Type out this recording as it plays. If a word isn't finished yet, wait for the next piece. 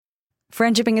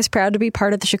Friendshipping is proud to be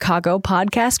part of the Chicago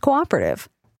Podcast Cooperative.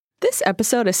 This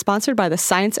episode is sponsored by the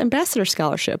Science Ambassador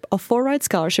Scholarship, a full-ride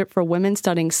scholarship for women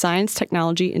studying science,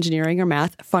 technology, engineering, or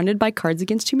math, funded by Cards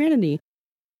Against Humanity.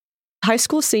 High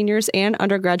school seniors and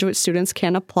undergraduate students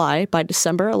can apply by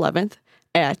December 11th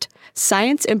at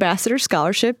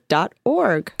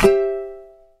scienceambassadorscholarship.org.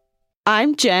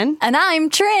 I'm Jen. And I'm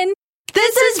Trin.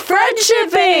 This is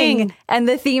Friendshipping! And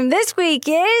the theme this week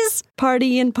is... Party,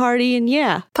 yeah.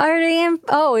 Party.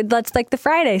 Oh, that's like the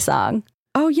Friday song.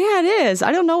 Oh, yeah, it is.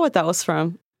 I don't know what that was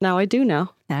from. Now I do know.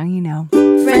 Now you know.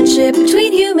 Friendship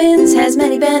between humans has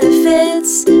many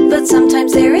benefits, but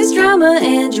sometimes there is drama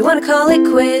and you want to call it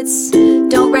quits.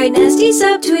 Don't write nasty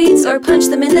subtweets or punch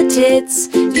them in the tits.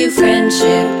 View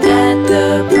friendship at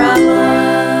the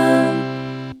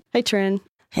problem. Hey, Trin.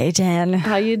 Hey, Jen.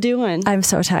 How you doing? I'm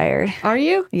so tired. Are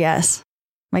you? Yes.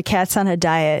 My cat's on a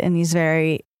diet and he's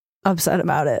very upset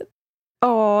about it.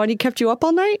 Oh, and he kept you up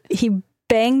all night? He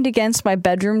banged against my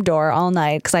bedroom door all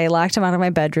night because I locked him out of my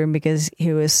bedroom because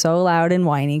he was so loud and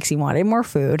whiny because he wanted more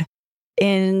food.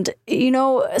 And, you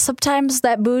know, sometimes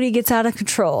that booty gets out of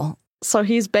control. So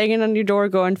he's banging on your door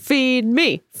going, feed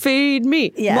me, feed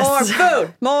me. Yes. More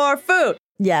food, more food.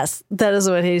 Yes, that is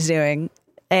what he's doing.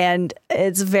 And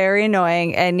it's very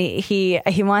annoying. And he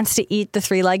wants to eat the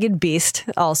three-legged beast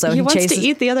also. He wants to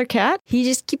eat the other cat? He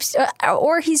just keeps,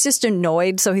 or he's just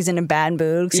annoyed, so he's in a bad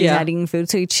mood because he's not eating food,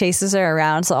 so he chases her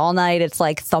around. So all night it's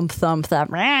like thump, thump,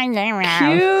 thump.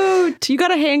 Cute. You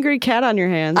got a hangry cat on your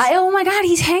hands. Oh my God,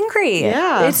 he's hangry.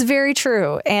 Yeah. It's very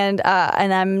true. And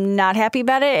I'm not happy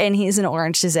about it, and he's an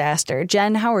orange disaster.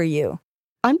 Jen, how are you?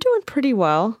 I'm doing pretty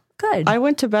well. Good. I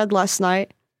went to bed last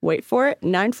night. Wait for it,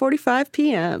 9:45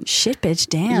 p.m. Shit, bitch,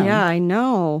 damn. Yeah, I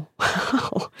know.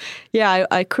 Yeah,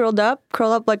 I curled up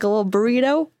like a little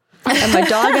burrito, and my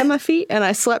dog at my feet, and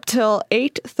I slept till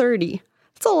 8:30.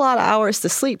 That's a lot of hours to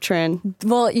sleep, Trin.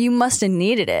 Well, you must have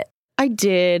needed it. I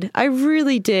did. I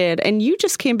really did. And you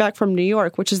just came back from New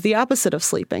York, which is the opposite of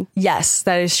sleeping. Yes,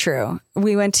 that is true.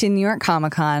 We went to New York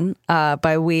Comic Con.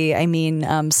 By we, I mean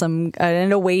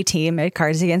an away team at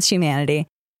Cards Against Humanity.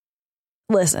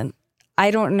 Listen. I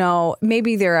don't know.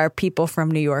 Maybe there are people from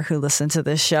New York who listen to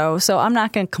this show, so I'm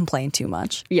not going to complain too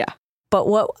much. Yeah. But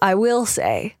what I will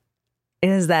say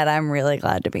is that I'm really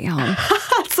glad to be home.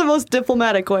 That's the most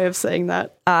diplomatic way of saying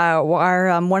that.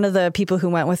 One of the people who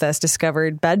went with us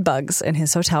discovered bed bugs in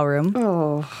his hotel room.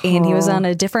 Oh. And he was on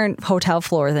a different hotel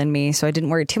floor than me, so I didn't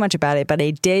worry too much about it. But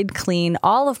I did clean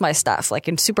all of my stuff, like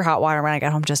in super hot water when I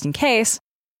got home, just in case.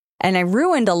 And I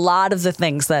ruined a lot of the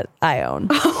things that I own.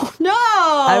 Oh, no!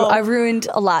 I ruined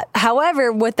a lot.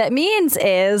 However, what that means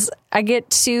is I get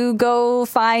to go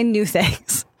find new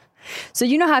things. So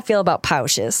you know how I feel about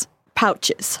pouches.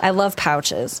 Pouches. I love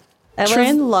pouches.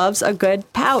 Trin loves a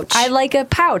good pouch. I like a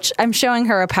pouch. I'm showing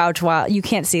her a pouch while you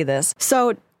can't see this.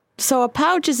 So a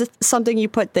pouch is something you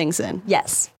put things in.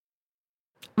 Yes.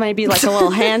 Maybe like a little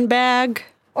handbag.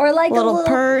 Or like a little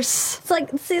purse. It's like,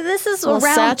 see, this is a little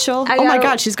around. Satchel. Oh my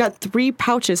God, she's got 3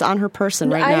 pouches on her person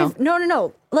right now.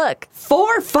 No. Look.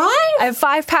 4, 5? I have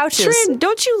 5 pouches. Trin,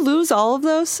 don't you lose all of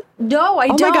those? No, I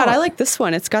don't. Oh my God, I like this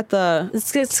one. It's got the...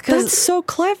 That's so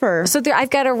clever. So I've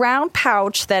got a round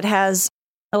pouch that has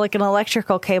like an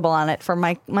electrical cable on it for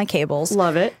my cables.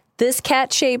 Love it. This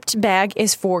cat-shaped bag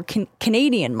is for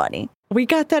Canadian money. We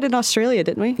got that in Australia,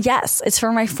 didn't we? Yes, it's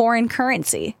for my foreign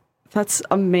currency. That's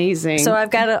amazing. So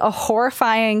I've got a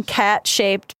horrifying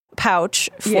cat-shaped pouch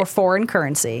for foreign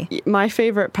currency. My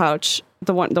favorite pouch,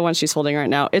 the one she's holding right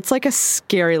now, it's like a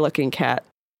scary-looking cat.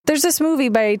 There's this movie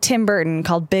by Tim Burton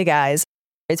called Big Eyes.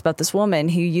 It's about this woman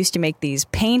who used to make these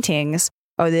paintings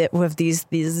with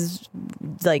these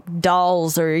like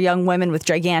dolls or young women with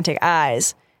gigantic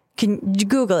eyes. Can you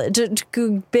Google it?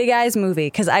 Big Eyes movie,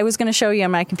 because I was going to show you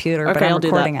on my computer, but I'm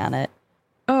recording on it.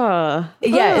 Yeah,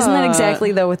 isn't that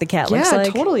exactly though what the cat looks like? Yeah,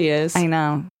 it totally is. I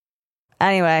know.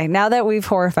 Anyway, now that we've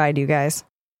horrified you guys,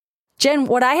 Jen,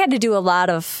 what I had to do a lot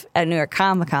of at New York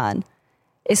Comic Con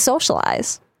is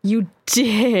socialize. You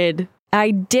did.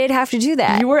 I did have to do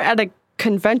that. You were at a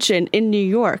convention in New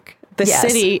York, the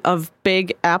city of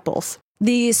big apples.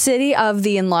 The city of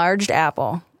the enlarged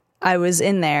apple. I was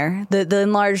in there. The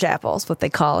enlarged apple is what they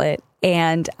call it.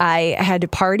 And I had to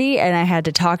party and I had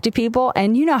to talk to people.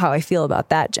 And you know how I feel about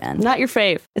that, Jen. Not your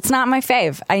fave. It's not my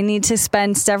fave. I need to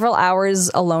spend several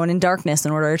hours alone in darkness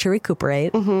in order to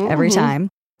recuperate every time.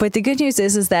 But the good news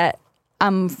is that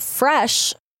I'm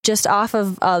fresh just off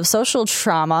of social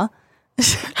trauma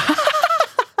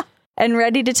and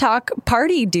ready to talk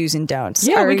party do's and don'ts.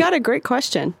 Yeah, we got a great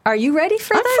question. Are you ready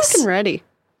for this? I'm fucking ready.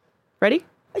 Ready?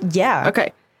 Yeah.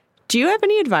 Okay. Do you have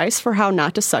any advice for how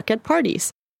not to suck at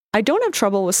parties? I don't have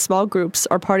trouble with small groups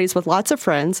or parties with lots of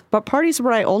friends, but parties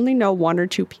where I only know 1 or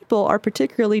 2 people are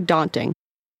particularly daunting.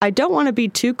 I don't want to be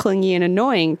too clingy and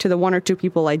annoying to the 1 or 2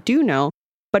 people I do know,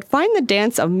 but find the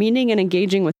dance of meeting and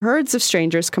engaging with herds of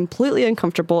strangers completely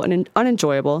uncomfortable and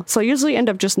unenjoyable, so I usually end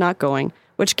up just not going,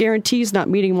 which guarantees not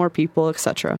meeting more people,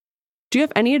 etc. Do you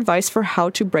have any advice for how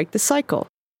to break the cycle?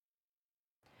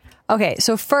 Okay,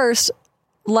 so first,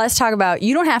 let's talk about,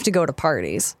 you don't have to go to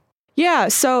parties. Yeah,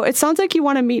 so it sounds like you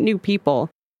want to meet new people.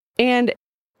 And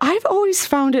I've always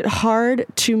found it hard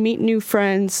to meet new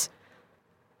friends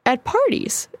at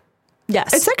parties.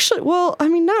 Yes. It's actually, well, I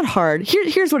mean, not hard.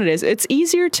 Here's what it is. It's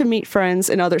easier to meet friends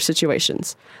in other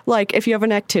situations. Like if you have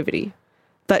an activity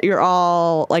that you're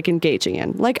all like engaging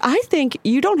in. Like I think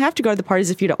you don't have to go to the parties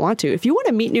if you don't want to. If you want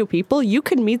to meet new people, you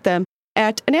can meet them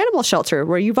at an animal shelter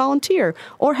where you volunteer,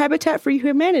 or Habitat for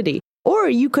Humanity. Or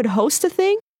you could host a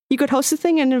thing. You could host a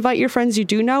thing and invite your friends you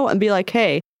do know and be like,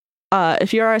 hey,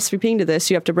 if you're RSVPing to this,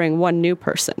 you have to bring 1 new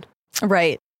person.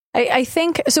 Right. I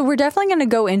think, so we're definitely going to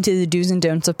go into the do's and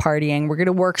don'ts of partying. We're going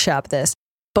to workshop this.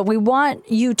 But we want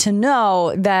you to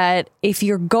know that if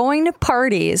you're going to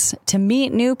parties to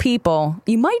meet new people,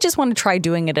 you might just want to try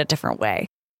doing it a different way,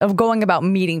 of going about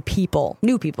meeting people,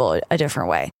 new people, a different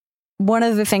way. One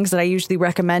of the things that I usually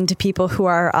recommend to people who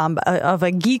are of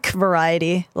a geek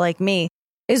variety like me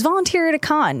is volunteer at a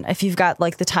con if you've got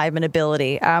like the time and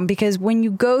ability, because when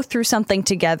you go through something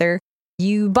together,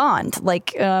 you bond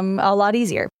like a lot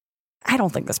easier. I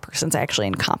don't think this person's actually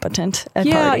incompetent at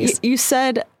parties. You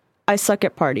said I suck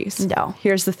at parties. No.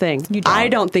 Here's the thing. You don't. I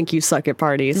don't think you suck at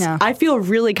parties. No. I feel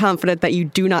really confident that you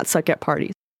do not suck at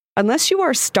parties. Unless you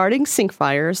are starting sink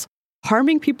fires,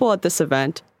 harming people at this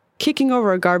event, kicking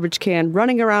over a garbage can,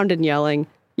 running around and yelling,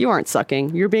 you aren't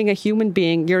sucking. You're being a human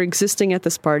being. You're existing at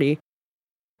this party.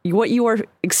 What you are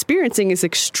experiencing is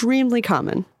extremely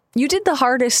common. You did the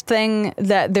hardest thing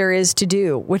that there is to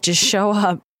do, which is show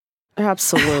up.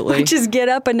 Absolutely. Which is get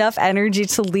up enough energy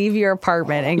to leave your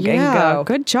apartment and go.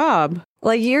 Good job.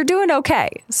 Like, you're doing okay.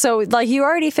 So, like, you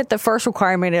already fit the first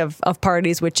requirement of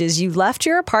parties, which is you left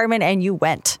your apartment and you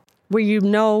went. Where you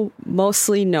know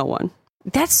mostly no one.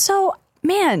 That's so,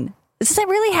 man, does that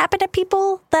really happen to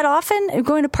people that often,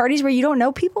 going to parties where you don't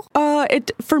know people?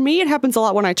 For me, it happens a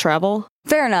lot when I travel.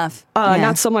 Fair enough.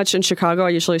 Not so much in Chicago. I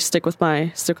usually stick with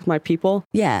my people.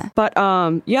 Yeah. But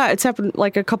yeah, it's happened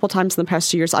like a couple times in the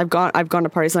past 2 years. I've gone to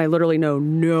parties and I literally know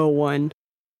no one.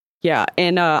 Yeah,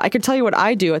 and I can tell you what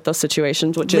I do at those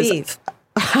situations, which Leave.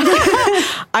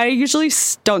 I usually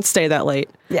don't stay that late.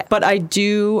 Yeah. But I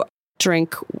do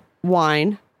drink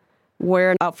wine,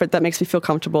 wear an outfit that makes me feel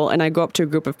comfortable, and I go up to a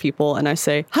group of people and I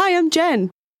say, "Hi, I'm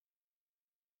Jen."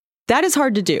 That is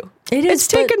hard to do. It is. It's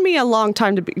taken me a long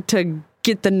time to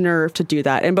get the nerve to do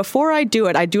that. And before I do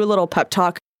it, I do a little pep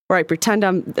talk where I pretend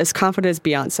I'm as confident as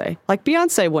Beyonce. Like,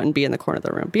 Beyonce wouldn't be in the corner of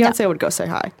the room. Beyonce would go say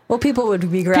hi. Well, people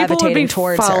would be gravitating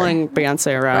towards her. Following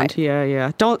Beyonce around. Right.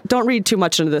 Yeah. Don't read too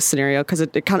much into this scenario because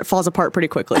it kind of falls apart pretty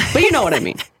quickly. But you know what I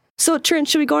mean. So, Trent,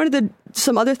 should we go into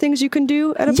some other things you can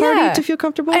do at a party to feel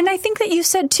comfortable? And I think that you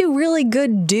said 2 really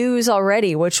good do's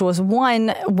already, which was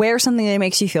 1, wear something that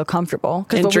makes you feel comfortable.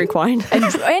 And drink wine.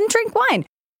 and drink wine.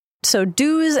 So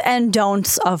do's and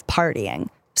don'ts of partying.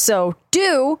 So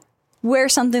do, wear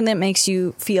something that makes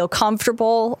you feel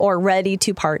comfortable or ready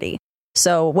to party.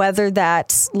 So whether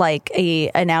that's like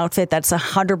an outfit that's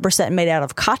 100% made out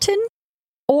of cotton,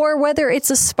 or whether it's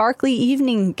a sparkly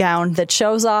evening gown that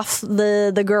shows off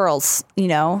the girls, you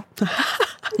know.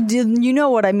 You know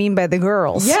what I mean by the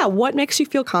girls. Yeah, what makes you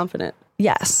feel confident?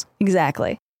 Yes,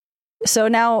 exactly. So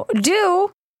now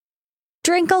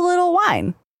drink a little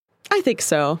wine. I think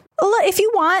so. If you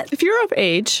want. If you're of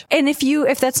age. And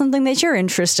if that's something that you're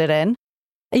interested in,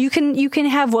 you can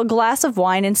have a glass of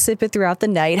wine and sip it throughout the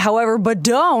night. However, but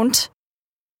don't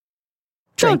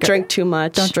drink too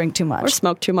much. Don't drink too much. Or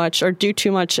smoke too much or do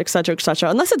too much, etc., etc.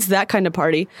 Unless it's that kind of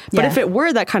party. But if it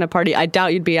were that kind of party, I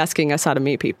doubt you'd be asking us how to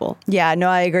meet people. Yeah, no,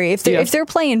 I agree. If they're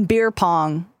playing beer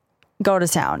pong, go to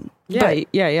town. Yeah,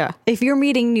 but if you're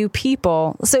meeting new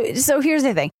people, so here's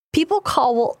the thing. People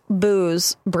call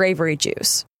booze bravery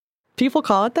juice. People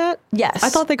call it that? Yes. I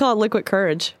thought they call it liquid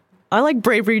courage. I like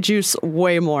bravery juice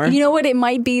way more. You know what? It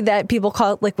might be that people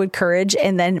call it liquid courage,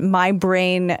 and then my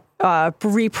brain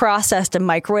reprocessed and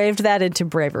microwaved that into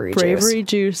bravery juice. Bravery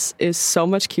juice is so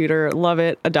much cuter. Love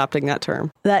it. Adopting that term.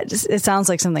 It sounds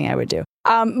like something I would do.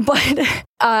 But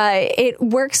it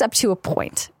works up to a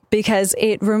point, because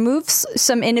it removes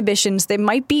some inhibitions that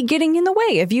might be getting in the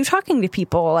way of you talking to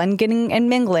people and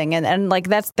mingling, and like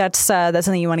that's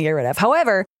something you want to get rid of.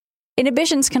 However,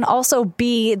 inhibitions can also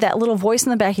be that little voice in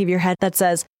the back of your head that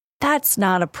says, that's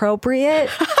not appropriate.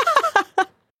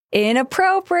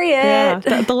 inappropriate.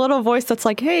 Yeah, the little voice that's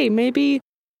like, hey, maybe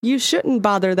you shouldn't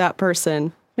bother that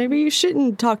person. Maybe you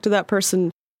shouldn't talk to that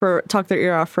person or talk their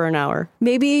ear off for an hour.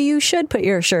 Maybe you should put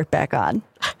your shirt back on.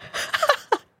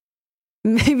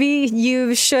 Maybe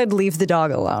you should leave the dog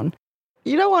alone.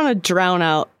 You don't want to drown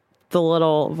out the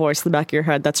little voice in the back of your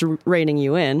head that's reining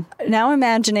you in. Now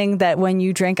imagining that when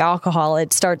you drink alcohol,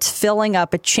 it starts filling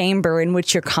up a chamber in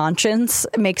which your conscience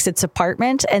makes its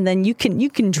apartment, and then you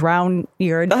can drown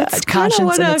your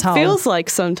conscience in its home. That's feels like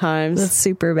sometimes. That's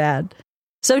super bad.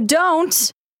 So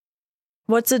don't.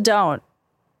 What's a don't?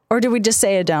 Or do we just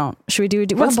say a don't? Should we do a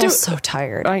do? We're both so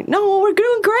tired. No, we're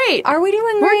doing great. Are we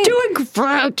doing great? We're doing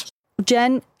great.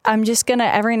 Jen, I'm just going to,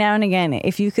 every now and again,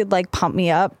 if you could like pump me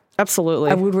up.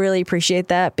 Absolutely. I would really appreciate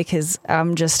that because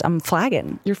I'm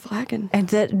flagging. You're flagging. And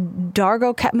that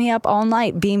Dargo kept me up all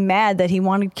night being mad that he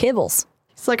wanted kibbles.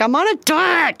 He's like, I'm on a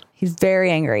diet. He's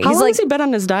very angry. How long has he been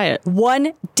on his diet?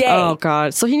 1 day. Oh,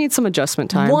 God. So he needs some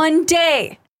adjustment time. 1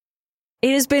 day.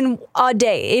 It has been a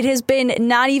day. It has been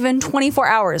not even 24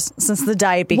 hours since the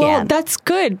diet began. Well, that's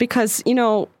good because,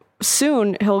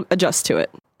 soon he'll adjust to it.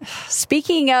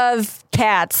 Speaking of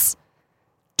cats,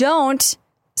 don't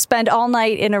spend all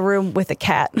night in a room with a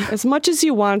cat. As much as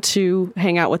you want to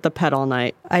hang out with the pet all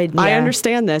night. I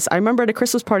understand this. I remember at a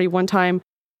Christmas party one time,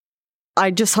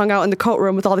 I just hung out in the coat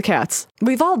room with all the cats.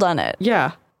 We've all done it.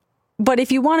 Yeah. But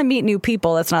if you want to meet new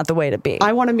people, that's not the way to be.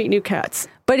 I want to meet new cats.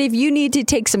 But if you need to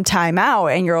take some time out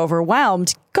and you're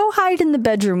overwhelmed, go hide in the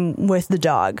bedroom with the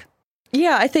dog.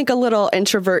 Yeah, I think a little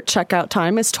introvert checkout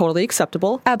time is totally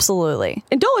acceptable. Absolutely.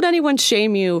 And don't let anyone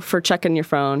shame you for checking your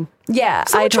phone. Yeah,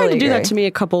 Someone I totally tried to do agree. that to me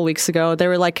a couple of weeks ago. They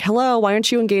were like, hello, why aren't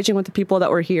you engaging with the people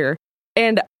that were here?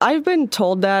 And I've been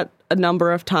told that a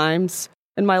number of times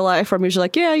in my life where I'm usually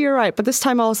like, yeah, you're right. But this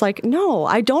time I was like, no,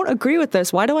 I don't agree with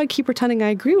this. Why do I keep pretending I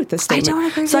agree with this statement? I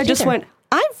don't agree with So it I just either. went,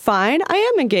 I'm fine. I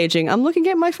am engaging. I'm looking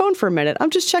at my phone for a minute. I'm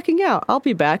just checking out. I'll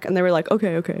be back. And they were like,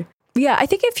 okay. Yeah, I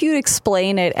think if you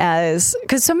explain it as,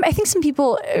 because I think some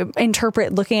people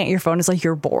interpret looking at your phone as like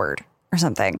you're bored or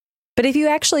something. But if you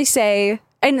actually say,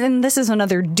 and this is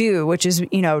another do, which is,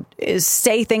 is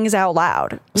say things out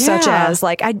loud, such as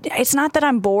like, it's not that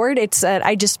I'm bored. It's that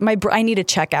I need to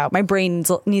check out. My brain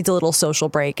needs a little social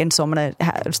break. And so I'm going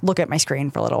to look at my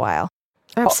screen for a little while.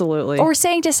 Absolutely. Or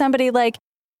saying to somebody like,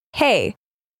 hey,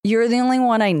 you're the only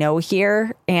one I know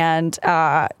here, and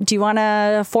do you want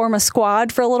to form a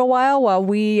squad for a little while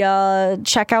we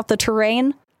check out the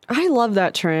terrain? I love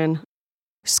that trend.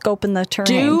 Scoping the terrain.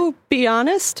 Do be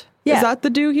honest. Yeah. Is that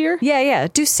the do here? Yeah.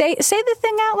 Do say the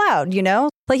thing out loud,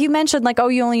 Like you mentioned, like, oh,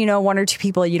 you only know one or two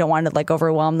people. You don't want to like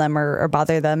overwhelm them or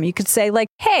bother them. You could say like,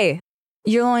 hey,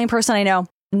 you're the only person I know.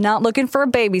 Not looking for a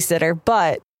babysitter,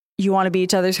 but you want to be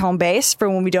each other's home base for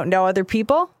when we don't know other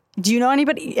people? Do you know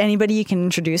anybody you can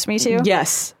introduce me to?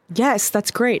 Yes,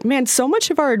 that's great. Man, so much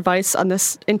of our advice on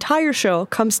this entire show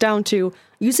comes down to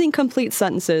using complete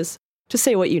sentences to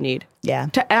say what you need. Yeah.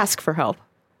 To ask for help.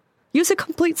 Use a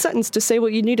complete sentence to say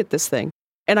what you need at this thing.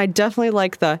 And I definitely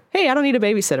like hey, I don't need a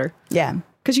babysitter. Yeah.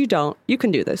 Because you don't. You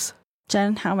can do this.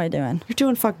 Jen, how am I doing? You're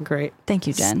doing fucking great. Thank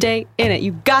you, Jen. Stay in it.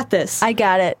 You got this. I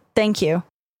got it. Thank you.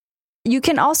 You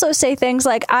can also say things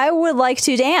like, I would like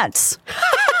to dance.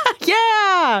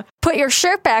 Yeah. Put your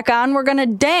shirt back on. We're going to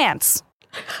dance.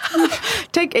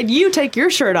 You take your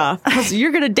shirt off because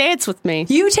you're going to dance with me.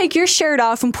 You take your shirt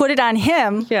off and put it on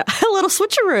him. Yeah. A little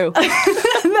switcheroo.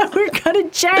 And then we're going to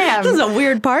jam. This is a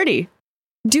weird party.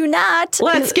 Do not.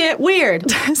 Let's get weird.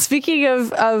 Speaking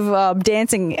of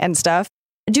dancing and stuff,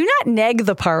 do not neg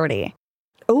the party.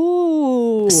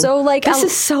 Ooh. So like this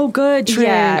is so good, Trin.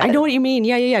 Yeah. I know what you mean.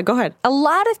 Yeah. Go ahead. A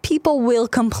lot of people will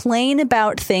complain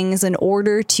about things in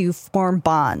order to form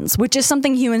bonds, which is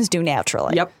something humans do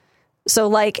naturally. Yep. So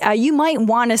like you might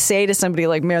want to say to somebody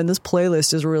like, man, this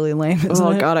playlist is really lame.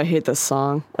 Oh God, I hate this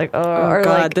song. Like, oh or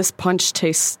God, like, this punch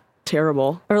tastes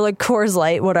terrible. Or like Coors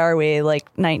Light, what are we, like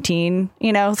 19?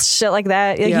 Shit like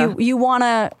that. Like Yeah. you want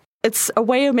to. It's a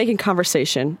way of making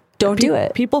conversation. Don't do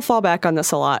it. People fall back on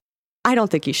this a lot. I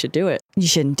don't think you should do it. You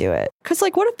shouldn't do it. Because,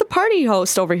 what if the party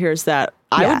host overhears that?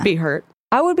 I would be hurt.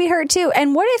 I would be hurt, too.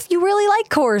 And what if you really like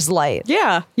Coors Light?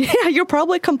 Yeah. You're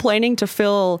probably complaining to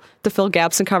fill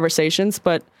gaps in conversations,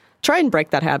 but try and break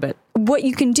that habit. What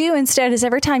you can do instead is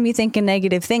every time you think a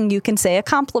negative thing, you can say a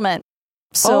compliment.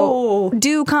 So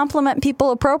do compliment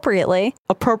people appropriately.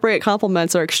 Appropriate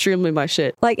compliments are extremely my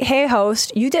shit. Like, hey,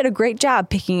 host, you did a great job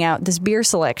picking out this beer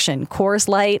selection. Coors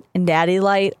Light, Natty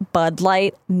Light, Bud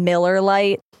Light, Miller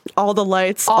Light. All the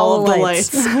lights. All of the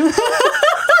lights.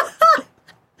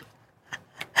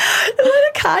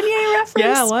 What a Kanye reference.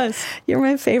 Yeah, it was. You're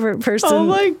my favorite person. Oh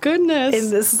my goodness.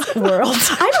 In this world.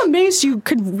 I'm amazed you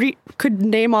could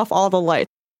name off all the lights.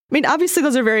 I mean, obviously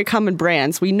those are very common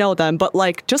brands. We know them, but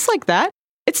like just like that,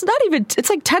 it's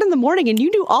like 10 in the morning and you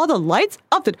knew all the lights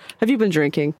up. Have you been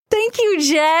drinking? Thank you,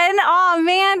 Jen. Oh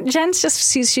man, Jen's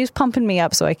she's pumping me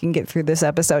up so I can get through this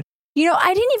episode. You know,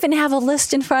 I didn't even have a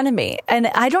list in front of me, and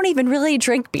I don't even really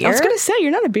drink beer. I was going to say,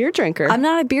 you're not a beer drinker. I'm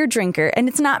not a beer drinker, and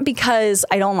it's not because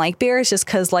I don't like beer. It's just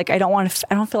because, like, I don't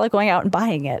feel like going out and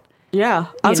buying it. Yeah.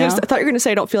 I thought you were going to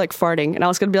say I don't feel like farting, and I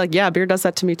was going to be like, yeah, beer does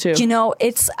that to me too. You know,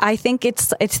 I think it's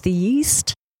the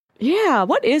yeast. Yeah.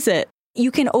 What is it? You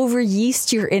can over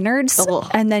yeast your innards,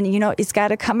 and then, you know, it's got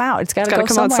to come out. It's got to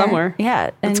come out somewhere. Yeah.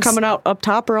 It's coming out up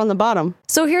top or on the bottom.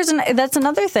 So that's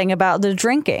another thing about the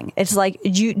drinking. It's like,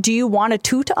 do you want to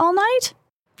toot all night?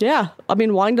 Yeah. I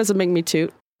mean, wine doesn't make me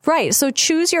toot. Right. So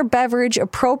choose your beverage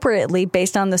appropriately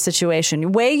based on the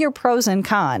situation. Weigh your pros and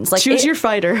cons. Like choose your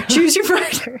fighter. Choose your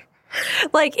fighter.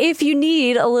 Like, if you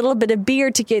need a little bit of beer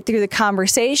to get through the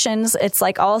conversations, it's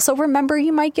like, also remember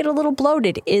you might get a little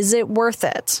bloated. Is it worth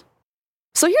it?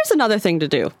 So here's another thing to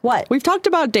do. What? We've talked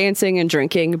about dancing and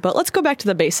drinking, but let's go back to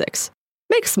the basics.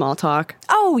 Make small talk.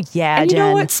 Oh, yeah, and you Jen.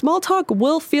 know what? Small talk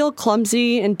will feel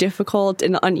clumsy and difficult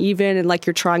and uneven and like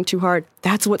you're trying too hard.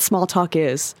 That's what small talk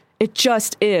is. It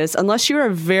just is. Unless you're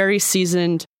a very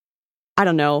seasoned, I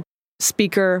don't know,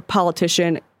 speaker,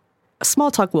 politician,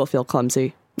 small talk will feel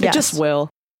clumsy. It just will.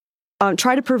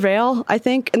 Try to prevail, I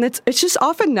think. And it's just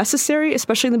often necessary,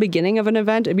 especially in the beginning of an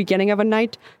event, the beginning of a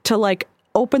night, to like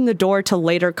open the door to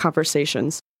later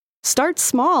conversations. Start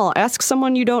small. Ask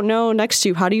someone you don't know next to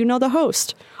you, how do you know the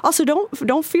host? Also,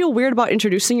 don't feel weird about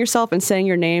introducing yourself and saying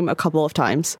your name a couple of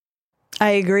times.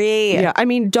 I agree. Yeah, I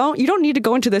mean, you don't need to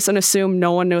go into this and assume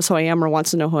no one knows who I am or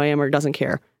wants to know who I am or doesn't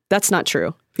care. That's not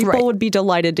true. People would be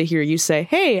delighted to hear you say,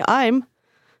 hey, I'm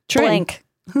Trin. Blank.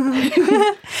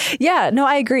 Yeah, no,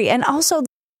 I agree. And also,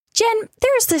 Jen,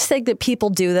 there's this thing that people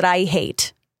do that I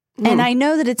hate. And I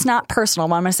know that it's not personal,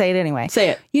 but I'm going to say it anyway. Say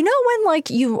it. You know when like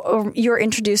you're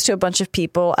introduced to a bunch of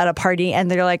people at a party and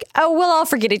they're like, oh, we'll all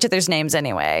forget each other's names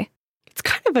anyway. It's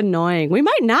kind of annoying. We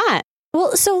might not.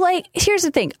 Well, so like, here's the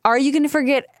thing. Are you going to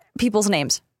forget people's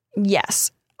names?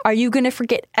 Yes. Are you going to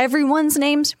forget everyone's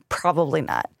names? Probably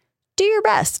not. Do your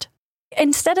best.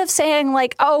 Instead of saying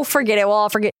like, oh, forget it, we'll all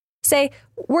forget. Say,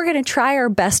 we're going to try our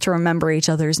best to remember each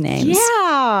other's names.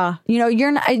 Yeah. You know,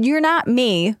 you're not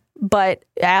me. But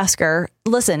Asker,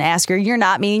 you're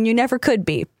not me and you never could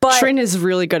be. But Trin is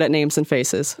really good at names and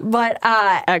faces. But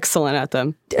excellent at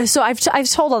them. So I've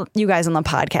told you guys on the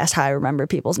podcast how I remember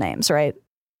people's names, right?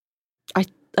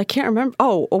 I can't remember.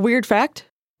 Oh, a weird fact?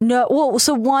 No, well,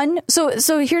 so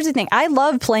here's the thing. I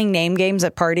love playing name games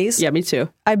at parties. Yeah, me too.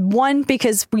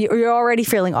 Because you're already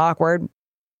feeling awkward.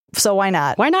 So why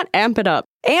not? Why not amp it up?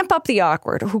 Amp up the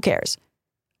awkward. Who cares?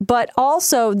 But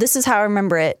also, this is how I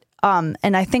remember it.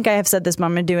 And I think I have said this, but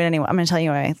I'm going to do it anyway. I'm going to tell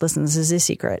you anyway. Listen, this is a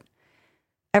secret.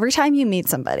 Every time you meet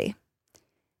somebody,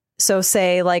 so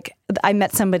say like I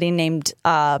met somebody named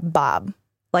Bob,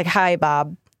 like, hi,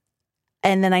 Bob.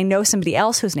 And then I know somebody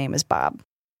else whose name is Bob.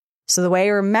 So the way I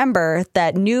remember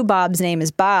that new Bob's name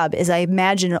is Bob is I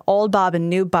imagine old Bob and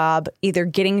new Bob either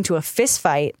getting into a fist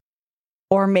fight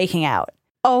or making out.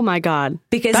 Oh, my God.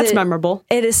 Because that's memorable.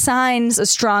 It assigns a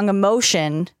strong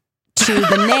emotion to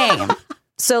the name.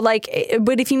 So like,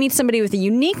 but if you meet somebody with a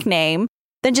unique name,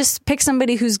 then just pick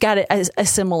somebody who's got a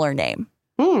similar name.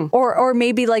 Or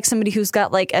maybe like somebody who's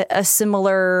got like a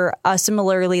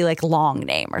similarly like long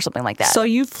name or something like that. So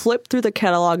you flip through the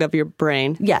catalog of your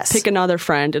brain. Yes. Pick another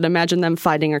friend and imagine them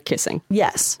fighting or kissing.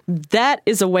 Yes. That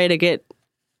is a way to get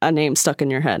a name stuck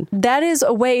in your head. That is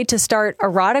a way to start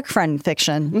erotic friend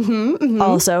fiction.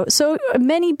 Also. So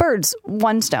many birds,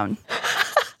 one stone.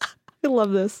 I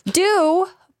love this. Do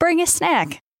bring a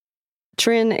snack.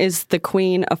 Trin is the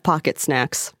queen of pocket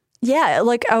snacks. Yeah,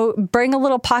 like bring a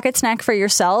little pocket snack for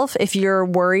yourself if you're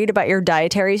worried about your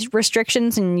dietary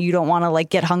restrictions and you don't want to like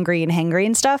get hungry and hangry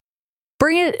and stuff.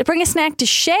 Bring a snack to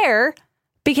share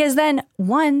because then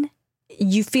one,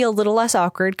 you feel a little less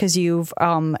awkward because you've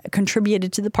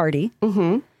contributed to the party.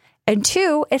 And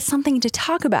two, it's something to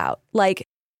talk about. Like,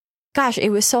 gosh, it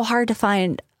was so hard to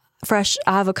find fresh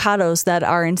avocados that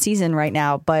are in season right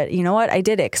now. But you know what? I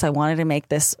did it because I wanted to make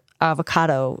this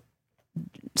avocado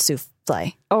souffle.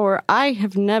 Or I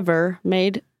have never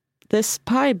made this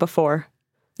pie before.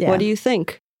 Yeah. What do you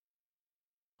think?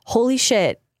 Holy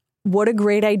shit. What a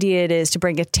great idea it is to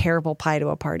bring a terrible pie to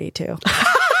a party too.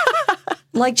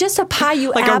 Like just a pie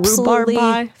you like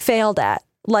absolutely failed at.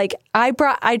 Like I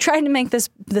tried to make this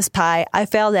pie. I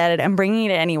failed at it. I'm bringing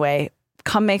it anyway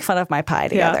come make fun of my pie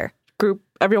together. Group,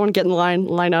 everyone get in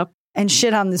line up. And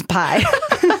shit on this pie.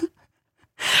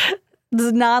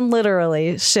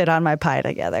 Non-literally shit on my pie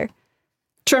together.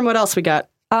 Trim, what else we got?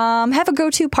 Have a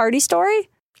go-to party story?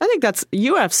 I think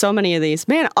you have so many of these.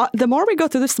 Man, the more we go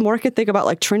through this, the more I can think about,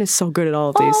 like, Trin is so good at all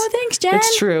of these. Oh, thanks, Jen.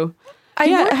 It's true.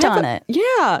 I worked on it.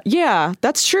 Yeah,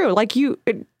 that's true. Like,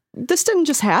 this didn't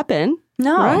just happen.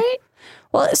 No. Right?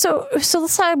 Well, so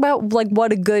let's talk about, like,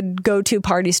 what a good go-to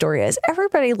party story is.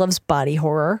 Everybody loves body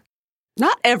horror.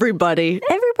 Not everybody.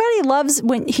 Everybody loves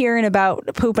hearing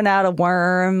about pooping out a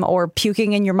worm or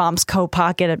puking in your mom's coat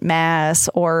pocket at mass,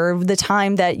 or the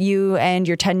time that you and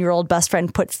your 10-year-old best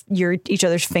friend put each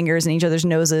other's fingers in each other's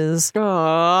noses.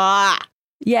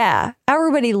 Yeah,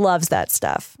 everybody loves that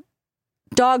stuff.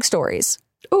 Dog stories.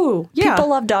 Ooh, yeah. People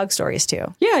love dog stories too.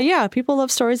 Yeah. People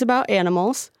love stories about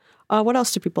animals. What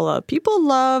else do people love? People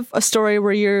love a story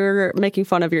where you're making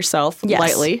fun of yourself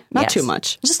lightly, not too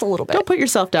much. Just a little bit. Don't put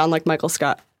yourself down like Michael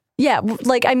Scott. Yeah,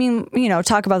 like, I mean,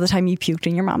 talk about the time you puked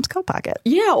in your mom's coat pocket.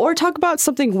 Yeah, or talk about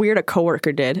something weird a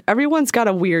coworker did. Everyone's got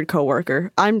a weird coworker.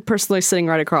 I'm personally sitting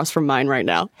right across from mine right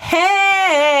now.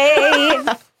 Hey!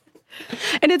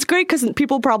 And it's great because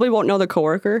people probably won't know the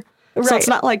coworker. Right. So it's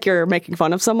not like you're making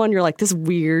fun of someone. You're like, this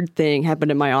weird thing happened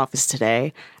in my office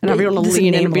today. And everyone will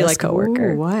lean in and be like,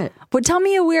 coworker. What? But tell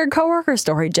me a weird coworker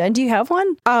story, Jen. Do you have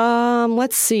one?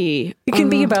 Let's see. It can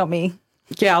be about me.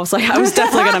 Yeah, I was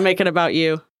definitely going to make it about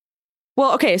you.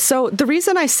 Well, okay, so the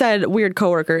reason I said weird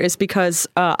coworker is because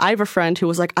I have a friend who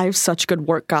was like, I have such good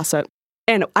work gossip.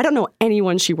 And I don't know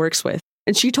anyone she works with.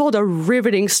 And she told a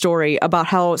riveting story about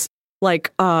how,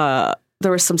 like,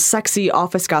 there was some sexy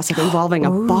office gossip involving a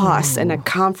boss and a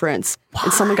conference. What?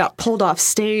 And someone got pulled off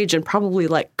stage and probably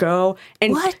let go.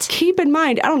 And keep in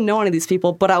mind, I don't know any of these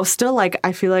people, but I was still like,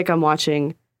 I feel like I'm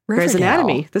watching Grey's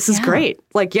Anatomy. This is great.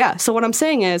 Like, yeah. So what I'm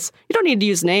saying is, you don't need to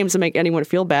use names to make anyone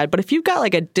feel bad. But if you've got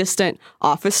like a distant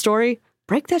office story,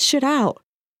 break that shit out.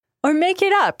 Or make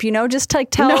it up, just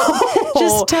like tell.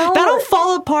 Just tell. That'll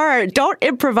fall apart. Don't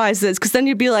improvise this, because then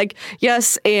you'd be like,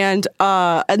 yes, and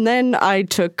then I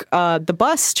took the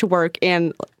bus to work,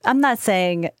 and I'm not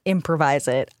saying improvise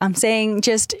it. I'm saying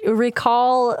just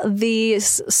recall the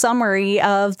summary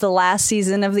of the last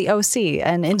season of the OC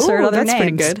and insert other names. That's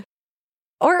pretty good.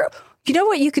 Or you know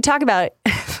what you could talk about?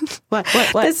 What?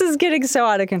 This is getting so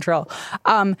out of control.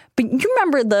 But you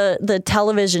remember the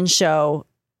television show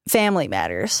Family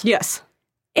Matters? Yes.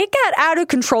 It got out of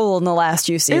control in the last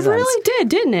few seasons. It really did,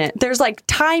 didn't it? There's like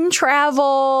time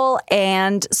travel,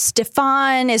 and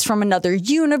Stefan is from another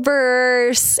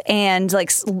universe, and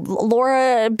like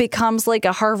Laura becomes like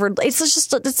a Harvard.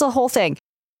 It's a whole thing.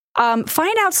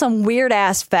 Find out some weird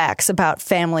ass facts about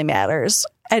Family Matters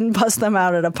and bust them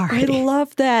out at a party. I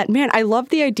love that. Man, I love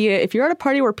the idea. If you're at a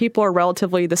party where people are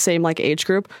relatively the same like age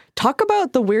group, talk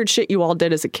about the weird shit you all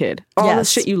did as a kid. All the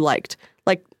shit you liked.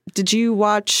 Like, did you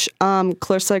watch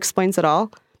Clarissa Explains It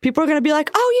All? People are going to be like,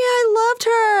 oh,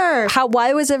 yeah, I loved her.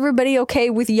 Why was everybody okay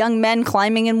with young men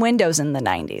climbing in windows in the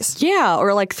 90s? Yeah,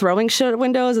 or like throwing shit at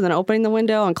windows and then opening the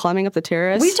window and climbing up the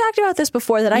terrace. We've talked about this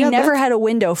before, that I never had a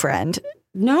window friend.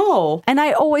 No. And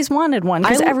I always wanted one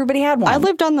because everybody had one. I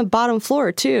lived on the bottom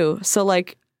floor, too. So,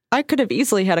 like, I could have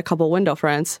easily had a couple window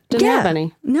friends. Didn't have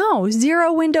any. No,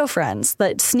 0 window friends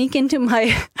that sneak into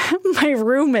my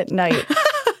room at night.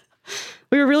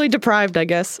 We were really deprived, I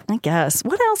guess.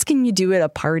 What else can you do at a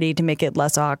party to make it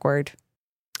less awkward?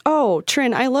 Oh,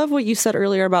 Trin, I love what you said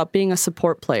earlier about being a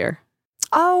support player.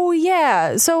 Oh,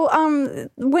 yeah. So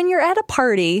when you're at a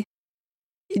party,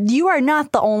 you are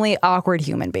not the only awkward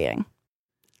human being.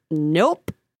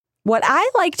 Nope. What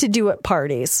I like to do at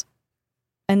parties,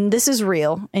 and this is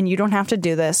real, and you don't have to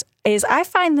do this, is I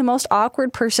find the most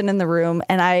awkward person in the room,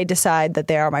 and I decide that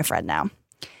they are my friend now.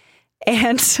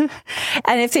 And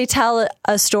if they tell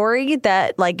a story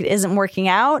that like isn't working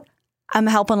out, I'm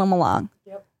helping them along.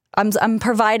 Yep. I'm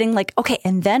providing like, okay,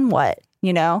 and then what?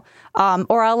 Or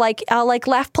I'll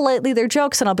laugh politely their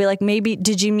jokes, and I'll be like, maybe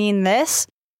did you mean this?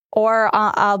 Or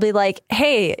I'll be like,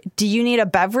 hey, do you need a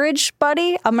beverage,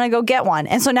 buddy? I'm gonna go get one.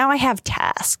 And so now I have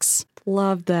tasks.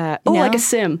 Love that. Oh, like a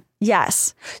sim.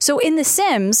 Yes. So in The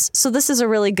Sims, so this is a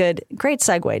really great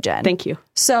segue, Jen. Thank you.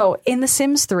 So in The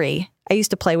Sims 3, I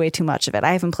used to play way too much of it.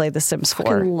 I haven't played The Sims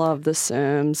 4. I love The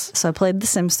Sims. So I played The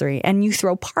Sims 3, and you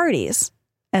throw parties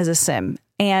as a sim.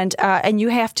 And you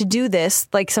have to do this.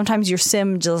 Like sometimes your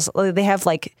sim they have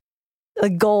like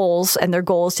goals, and their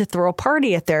goal is to throw a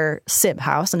party at their sim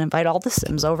house and invite all the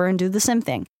sims over and do the sim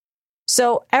thing.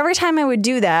 So every time I would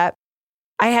do that,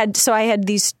 I had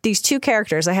these 2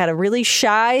 characters. I had a really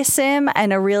shy sim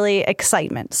and a really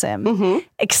excitement sim. Mm-hmm.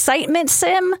 Excitement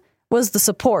sim was the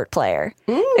support player.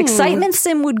 Excitement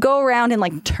Sim would go around and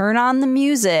like turn on the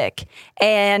music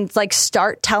and like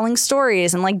start telling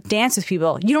stories and like dance with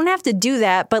people. You don't have to do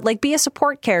that, but like be a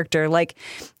support character. Like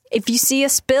if you see a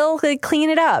spill, like, clean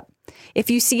it up. If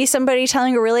you see somebody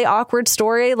telling a really awkward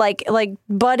story, like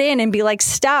butt in and be like,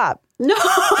 stop. No.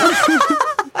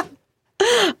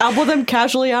 Elbow them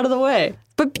casually out of the way.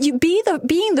 But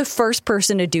being the first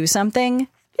person to do something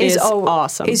is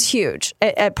awesome. Is huge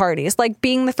at parties. Like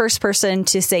being the first person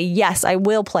to say, yes, I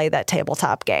will play that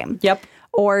tabletop game. Yep.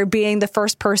 Or being the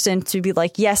first person to be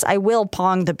like, yes, I will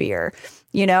pong the beer,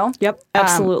 you know? Yep,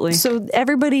 absolutely. So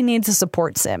everybody needs a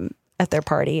support sim at their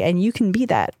party, and you can be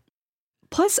that.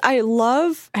 Plus, I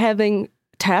love having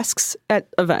tasks at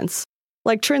events.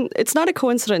 Like, Trin, it's not a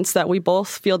coincidence that we both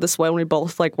feel this way when we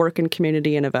both like work in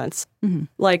community and events. Mm-hmm.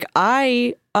 Like,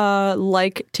 I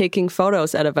like taking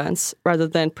photos at events rather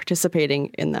than participating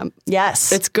in them.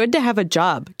 Yes. It's good to have a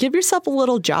job. Give yourself a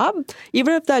little job.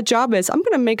 Even if that job is, I'm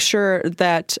going to make sure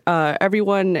that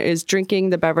everyone is drinking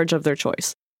the beverage of their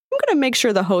choice. I'm going to make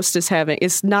sure the host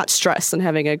is not stressed and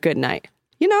having a good night.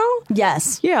 You know?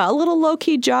 Yes. Yeah, a little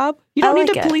low-key job. You don't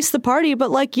need to police the party,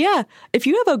 but like, yeah, if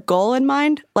you have a goal in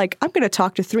mind, like, I'm going to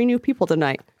talk to 3 new people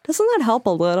tonight. Doesn't that help a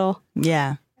little?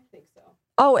 Yeah. I think so.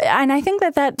 Oh, and I think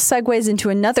that segues into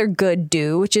another good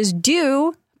do, which is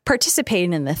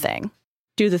participating in the thing.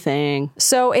 Do the thing.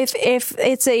 So if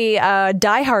it's a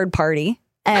Die Hard party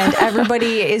and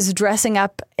everybody is dressing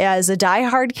up as a Die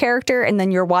Hard character and then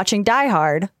you're watching Die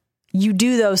Hard, you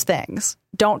do those things.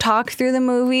 Don't talk through the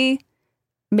movie.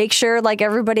 Make sure like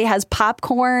everybody has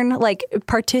popcorn, like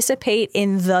participate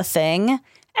in the thing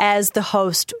as the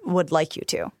host would like you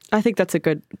to. I think that's a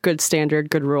good standard,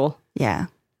 good rule. Yeah.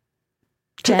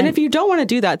 Jen, and if you don't want to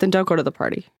do that, then don't go to the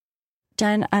party.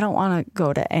 Jen, I don't want to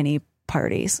go to any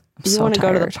parties. You want to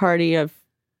go to the party of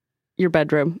your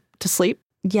bedroom to sleep?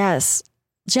 Yes.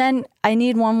 Jen, I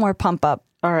need one more pump up.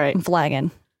 All right. I'm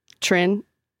flagging. Trin,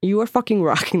 you are fucking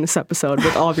rocking this episode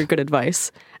with all of your good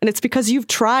advice. And it's because you've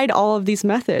tried all of these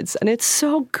methods, and it's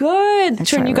so good.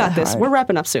 Trin, you got this. We're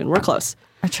wrapping up soon. We're close.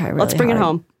 I try really Let's bring hard. it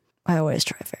home. I always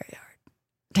try very hard.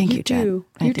 Thank you, Jen.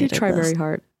 You do try very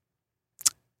hard.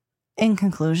 In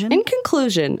conclusion,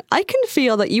 I can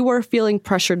feel that you are feeling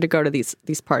pressured to go to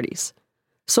these parties.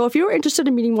 So if you're interested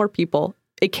in meeting more people,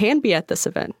 it can be at this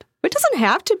event. It doesn't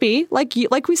have to be. Like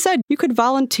we said, you could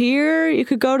volunteer, you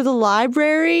could go to the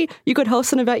library, you could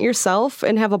host an event yourself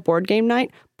and have a board game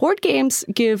night. Board games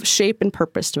give shape and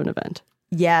purpose to an event.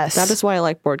 Yes. That is why I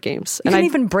like board games. You can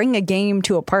even bring a game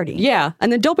to a party. Yeah.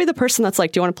 And then don't be the person that's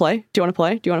like, do you want to play? Do you want to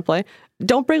play? Do you want to play?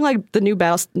 Don't bring like the new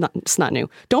it's not new.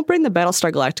 Don't bring the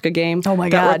Battlestar Galactica game. Oh my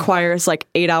God. That requires like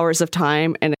 8 hours of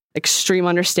time and extreme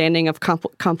understanding of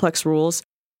complex rules.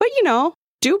 But you know,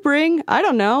 do bring, I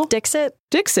don't know. Dixit.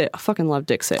 I fucking love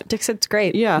Dixit. Dixit's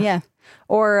great. Yeah. Yeah.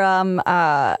 Or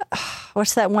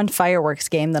what's that one fireworks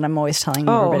game that I'm always telling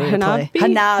everybody to play?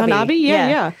 Hanabi?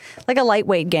 Yeah. Like a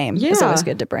lightweight game. Yeah. It's always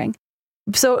good to bring.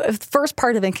 So the first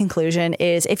part of In Conclusion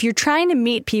is if you're trying to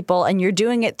meet people and you're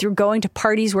doing it through going to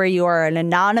parties where you are an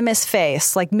anonymous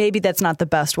face, like maybe that's not the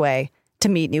best way to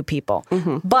meet new people.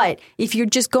 Mm-hmm. But if you're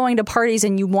just going to parties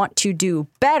and you want to do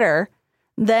better,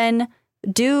 then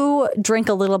do drink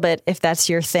a little bit if that's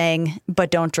your thing,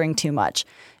 but don't drink too much.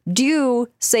 Do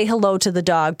say hello to the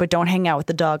dog, but don't hang out with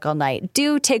the dog all night.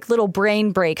 Do take little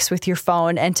brain breaks with your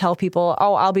phone and tell people,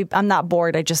 oh, I'm not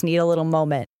bored. I just need a little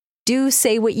moment. Do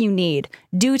say what you need.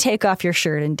 Do take off your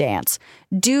shirt and dance.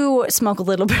 Do smoke a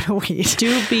little bit of weed.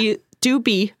 Do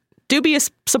be a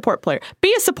support player.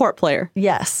 Be a support player.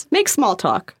 Yes. Make small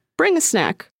talk. Bring a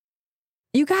snack.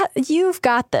 You've got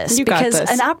this.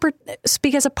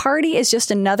 Because a party is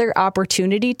just another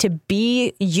opportunity to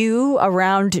be you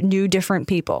around new different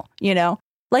people, you know?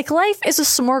 Like life is a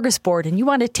smorgasbord and you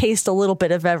want to taste a little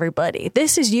bit of everybody.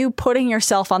 This is you putting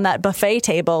yourself on that buffet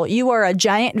table. You are a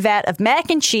giant vat of mac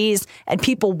and cheese and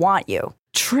people want you.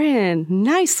 Trin,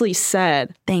 nicely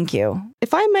said. Thank you.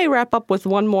 If I may wrap up with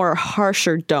one more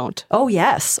harsher don't. Oh,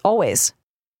 yes, always.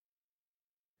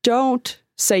 Don't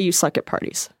say you suck at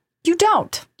parties. You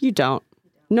don't. You don't.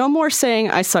 No more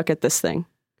saying I suck at this thing.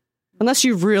 Unless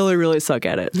you really, really suck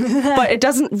at it. But it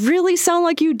doesn't really sound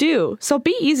like you do. So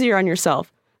be easier on yourself.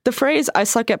 The phrase I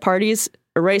suck at parties,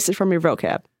 erase it from your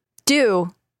vocab.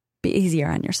 Do be easier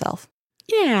on yourself.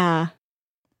 Yeah.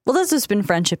 Well, this has been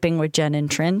Friendshipping with Jen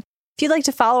and Trin. If you'd like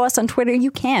to follow us on Twitter,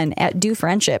 you can at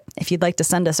DoFriendship. If you'd like to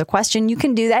send us a question, you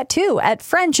can do that too at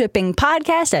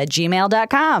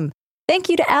friendshippingpodcast@gmail.com. Thank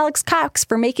you to Alex Cox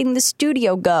for making the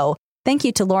studio go. Thank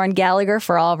you to Lauren Gallagher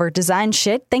for all of our design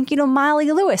shit. Thank you to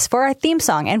Molly Lewis for our theme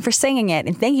song and for singing it.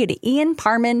 And thank you to Ian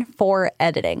Parman for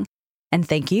editing. And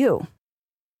thank you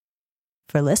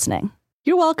for listening.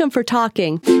 You're welcome for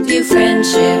talking. View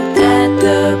friendship at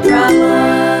the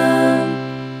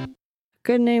problem.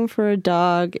 Good name for a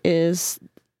dog is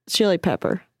Chili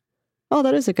Pepper. Oh,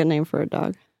 that is a good name for a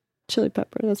dog. Chili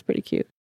Pepper. That's pretty cute.